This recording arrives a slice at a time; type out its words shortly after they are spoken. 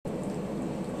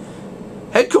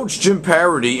Head coach Jim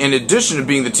Parady, in addition to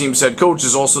being the team's head coach,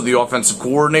 is also the offensive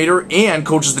coordinator and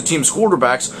coaches the team's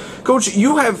quarterbacks. Coach,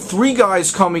 you have 3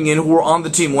 guys coming in who were on the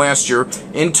team last year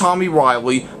in Tommy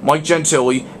Riley, Mike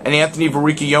Gentile, and Anthony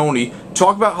Varicchione.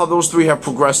 Talk about how those 3 have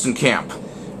progressed in camp.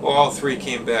 Well, all 3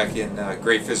 came back in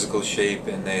great physical shape,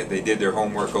 and they did their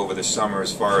homework over the summer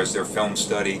as far as their film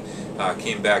study.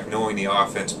 Came back knowing the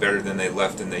offense better than they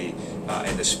left in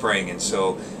the spring, and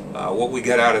so what we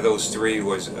got out of those 3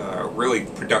 was really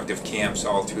productive camps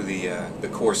all through the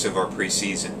course of our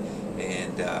preseason.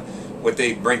 And what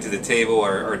they bring to the table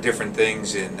are different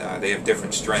things, and they have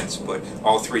different strengths, but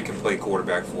all 3 can play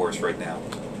quarterback for us right now.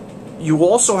 You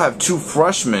also have 2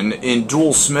 freshmen in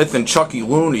Dual Smith and Chucky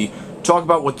Looney. Talk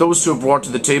about what those 2 have brought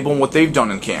to the table and what they've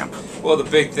done in camp. Well, the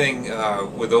big thing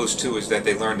with those 2 is that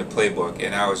they learned the playbook,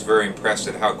 and I was very impressed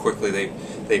at how quickly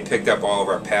they picked up all of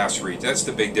our pass reads. That's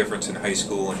the big difference in high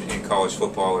school and in college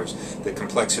football, is the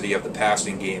complexity of the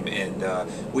passing game. And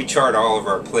we chart all of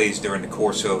our plays during the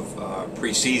course of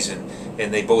preseason,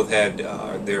 and they both had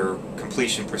their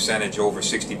completion percentage over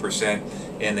 60%,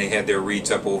 and they had their reads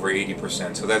up over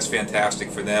 80%. So that's fantastic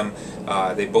for them.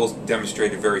 They both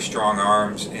demonstrated very strong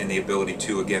arms and the ability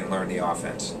to, again, learn the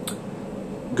offense.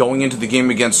 Going into the game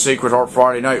against Sacred Heart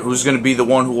Friday night, who's going to be the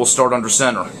one who will start under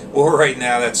center? Well, right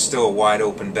now that's still a wide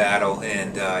open battle,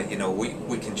 and you know,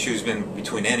 we can choose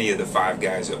between any of the 5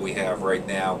 guys that we have right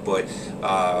now, but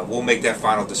we'll make that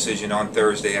final decision on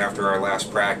Thursday after our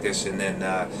last practice, and then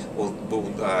we'll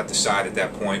decide at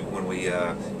that point when we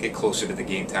get closer to the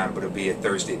game time, but it'll be a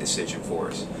Thursday decision for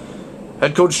us.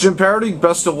 Head coach Jim Parady,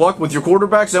 best of luck with your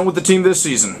quarterbacks and with the team this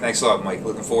season. Thanks a lot, Mike.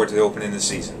 Looking forward to the opening of the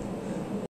season.